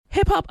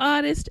hip-hop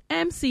artist,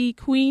 MC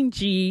Kween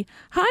G.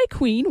 Hi,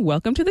 Queen.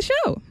 Welcome to the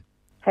show.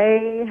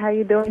 Hey, how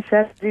you doing,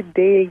 Chef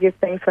D?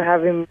 Thanks for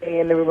having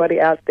me and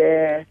everybody out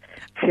there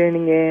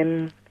tuning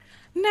in.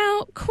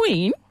 Now,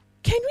 Queen,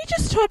 can we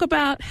just talk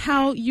about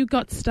how you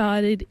got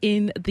started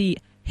in the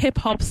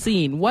hip-hop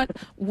scene?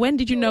 When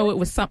did you know it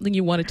was something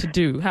you wanted to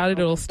do? How did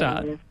it all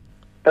start?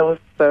 That was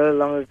so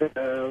long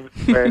ago,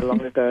 very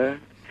long ago.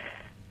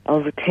 I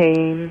was a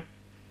teen,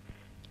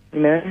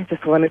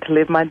 just wanted to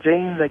live my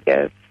dreams, I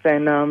guess.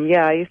 And,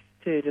 I used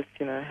to just,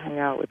 hang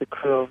out with a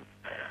crew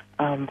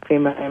of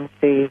female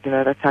MCs.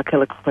 That's how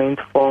Killer Queens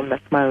formed.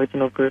 That's my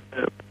original group.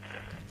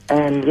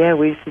 And,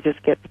 we used to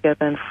just get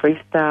together and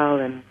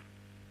freestyle and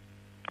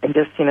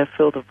just,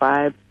 feel the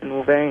vibe. And we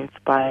were very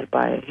inspired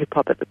by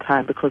hip-hop at the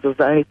time because it was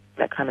the only thing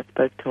that kind of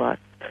spoke to us.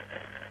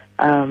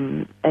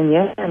 And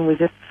we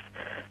just,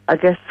 I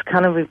guess,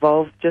 kind of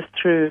evolved just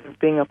through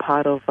being a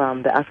part of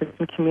the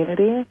African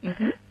community.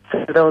 Mm-hmm.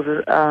 So there was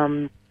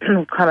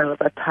kind of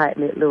a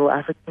tight-knit little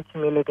African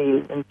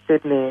community in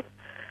Sydney.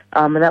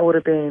 And that would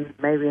have been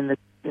maybe in the,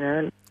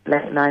 late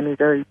 90s,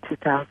 early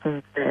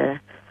 2000s there,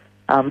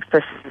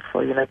 especially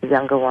for, the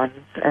younger ones.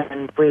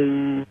 And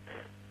we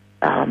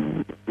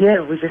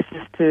just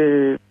used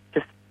to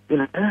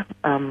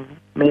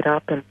meet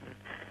up and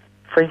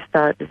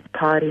freestyle at these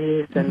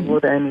parties, and we were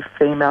the only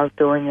females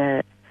doing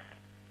it.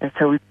 And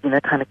so we,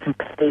 kind of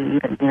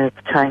compete and, to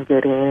try and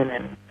get in.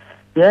 And,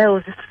 it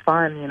was just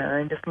fun,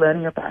 and just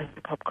learning about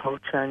hip-hop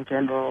culture in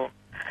general.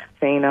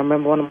 I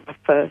remember one of my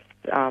first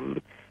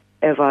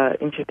ever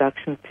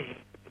introductions to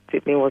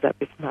Sydney was at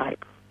this night,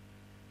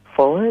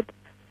 Forward.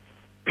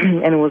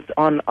 And it was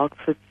on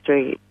Oxford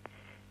Street.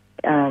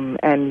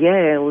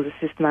 It was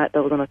just this night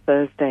that was on a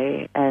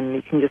Thursday. And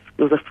it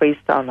was a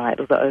freestyle night.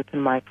 It was an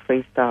open mic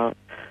freestyle.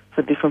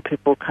 So different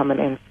people come and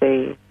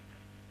MC.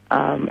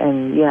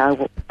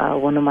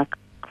 One of my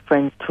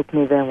friends took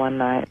me there one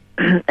night,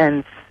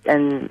 and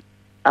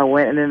I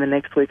went, and then the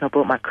next week I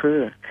brought my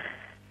crew,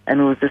 and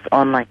it was just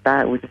on like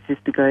that. We just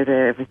used to go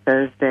there every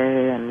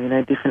Thursday, and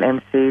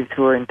different MCs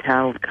who were in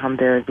town would come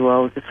there as well.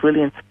 It was just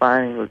really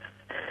inspiring. It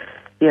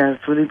was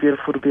really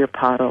beautiful to be a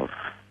part of.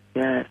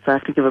 Yeah, so I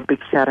have to give a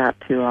big shout out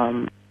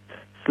to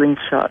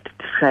Slingshot, to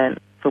Trent,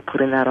 for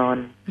putting that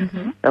on.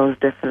 Mm-hmm. That was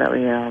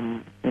definitely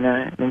an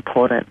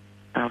important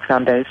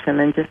foundation,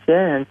 and just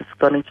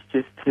got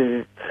introduced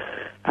to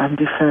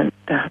different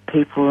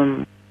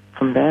people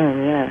from there.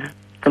 And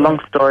it's a long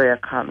story. I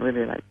can't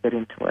really get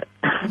into it.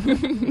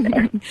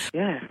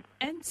 Yeah.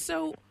 And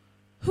so,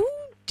 who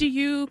do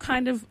you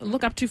kind of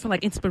look up to for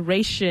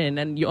inspiration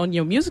and on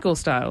your musical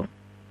style?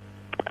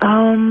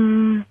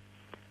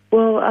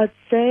 Well, I'd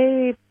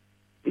say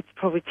it's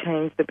probably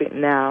changed a bit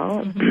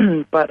now,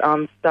 mm-hmm. But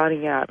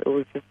starting out, it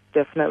was just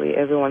definitely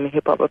everyone in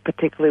hip hop, but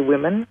particularly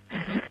women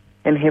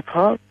in hip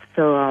hop.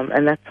 So,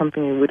 and that's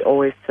something we would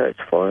always search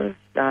for.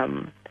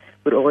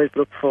 We'd always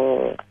look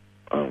for,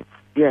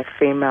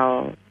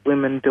 female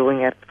women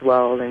doing it as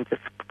well, and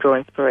just draw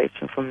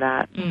inspiration from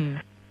that.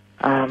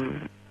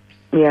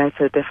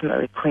 So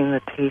definitely Queen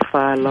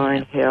Latifah,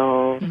 Lauryn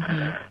Hill,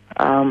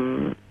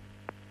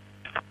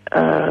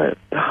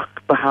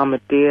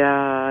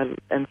 Bahamadia,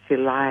 MC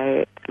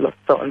Light,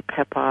 Salt and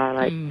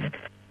Pepper.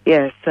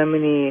 So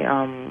many,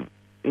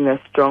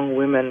 strong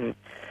women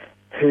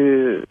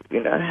who,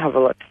 have a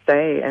lot to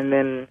say, and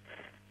then,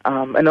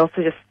 and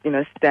also just,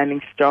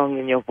 standing strong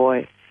in your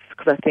voice,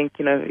 because I think,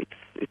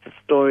 it's a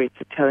story,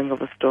 it's a telling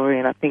of a story,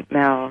 and I think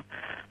now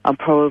I'm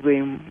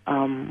probably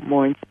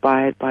more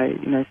inspired by,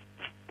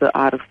 the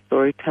art of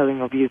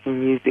storytelling, of using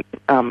music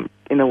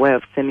in a way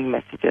of sending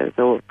messages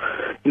or,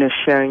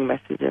 sharing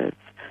messages.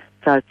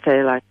 So I'd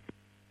say,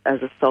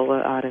 as a solo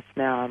artist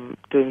now, I'm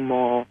doing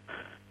more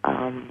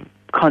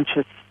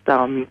conscious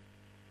style music,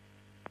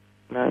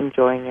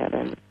 enjoying it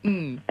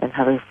and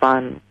having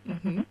fun.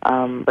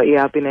 Mm-hmm. But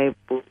I've been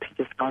able to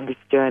just go on this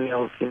journey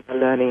of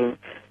learning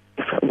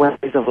different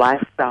ways of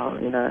lifestyle,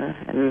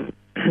 and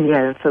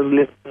so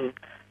living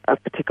a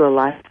particular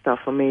lifestyle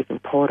for me is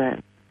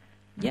important.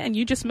 Yeah, and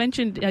you just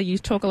mentioned you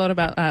talk a lot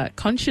about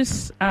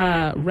conscious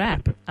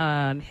rap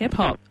and hip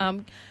hop,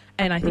 and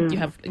I think you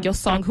have your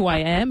song "Who I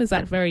Am." Is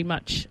that very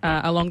much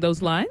along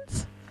those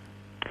lines?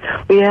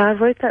 Yeah, I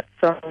wrote that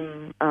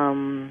song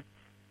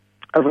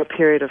over a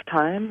period of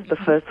time. The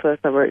first verse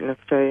I wrote in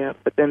Australia,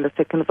 but then the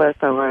second verse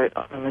I wrote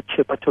on a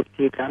trip I took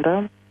to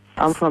Uganda.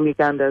 I'm from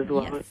Uganda as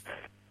well. Yes.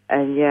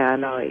 And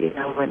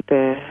I went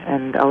there,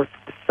 and I was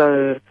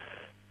so,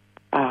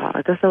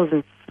 I guess I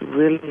was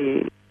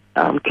really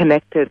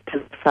connected to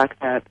the fact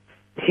that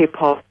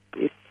hip-hop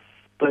is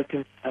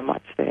spoken so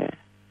much there.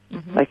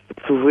 Mm-hmm.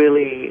 It's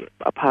really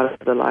a part of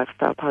the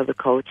lifestyle, part of the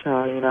culture.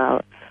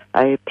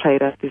 I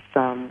played at this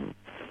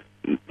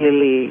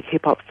yearly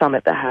hip-hop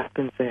summit that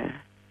happens there.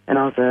 And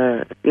I was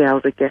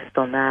a guest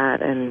on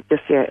that, and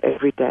just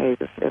everyday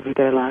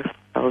life.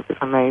 That was just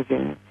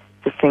amazing.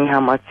 Just seeing how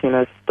much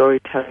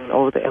storytelling,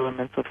 all the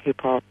elements of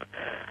hip hop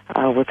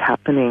was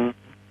happening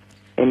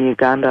in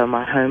Uganda,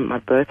 my home, my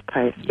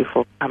birthplace,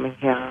 before coming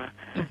here,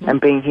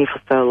 and being here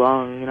for so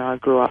long. I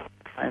grew up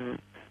and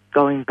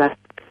going back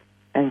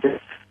and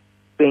just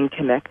being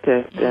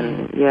connected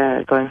and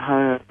going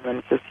home, and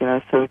it's just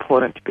so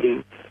important to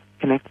be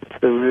connected to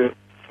the roots.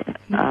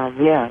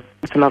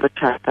 It's another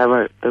track I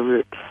wrote, The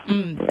Roots.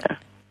 Yeah.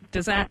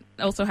 Does that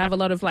also have a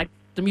lot of like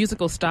the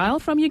musical style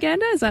from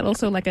Uganda? Is that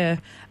also like a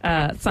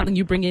something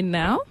you bring in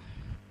now?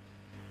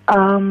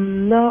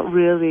 Not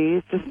really.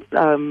 It's just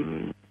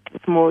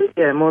it's more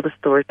the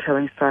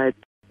storytelling side.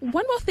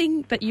 One more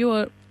thing that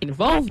you're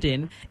involved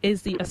in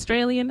is the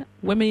Australian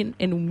Women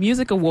in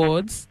Music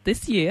Awards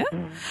this year.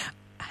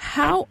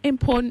 How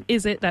important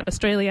is it that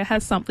Australia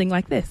has something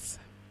like this?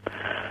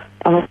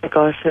 Oh my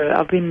gosh,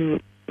 I've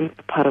been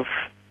part of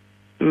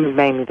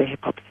mainly the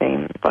hip-hop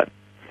scene, but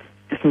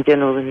just in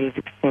general the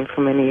music scene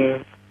for many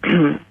years.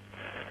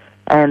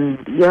 And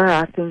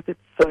I think it's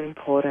so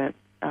important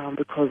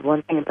because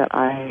one thing that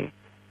I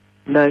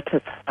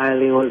noticed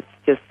highly was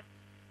just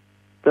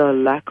the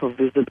lack of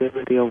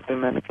visibility of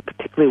women,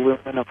 particularly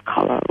women of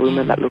color,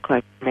 women that look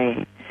like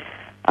me,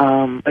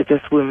 but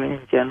just women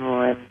in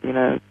general.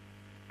 And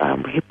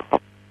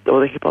hip-hop,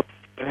 or the hip-hop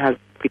scene has a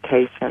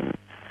reputation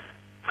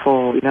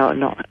for,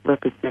 not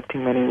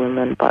representing many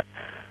women, but,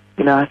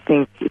 I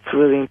think it's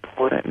really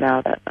important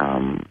now that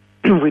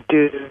we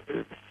do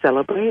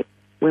celebrate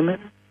women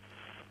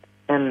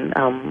and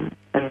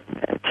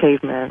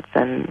achievements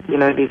and,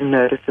 these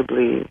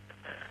noticeably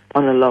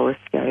on a lower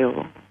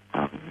scale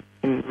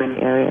in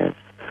many areas.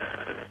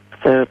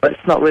 So, but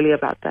it's not really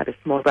about that.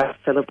 It's more about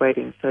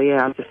celebrating. So,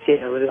 I'm just,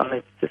 really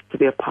honoured just to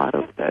be a part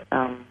of it.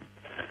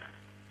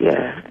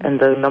 And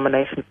the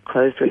nominations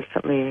closed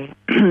recently.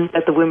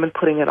 That the women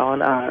putting it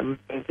on are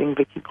amazing.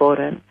 Vicky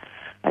Gordon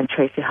and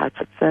Tracy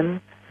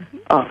Hutchinson.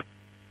 Oh,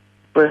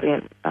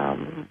 brilliant,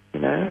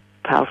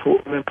 powerful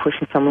women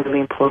pushing some really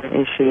important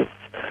issues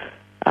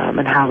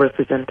and how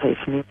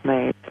representation is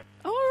made.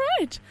 All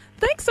right.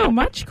 Thanks so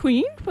much,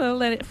 Kween,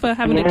 for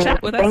having a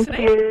chat with us today.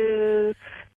 Thank you.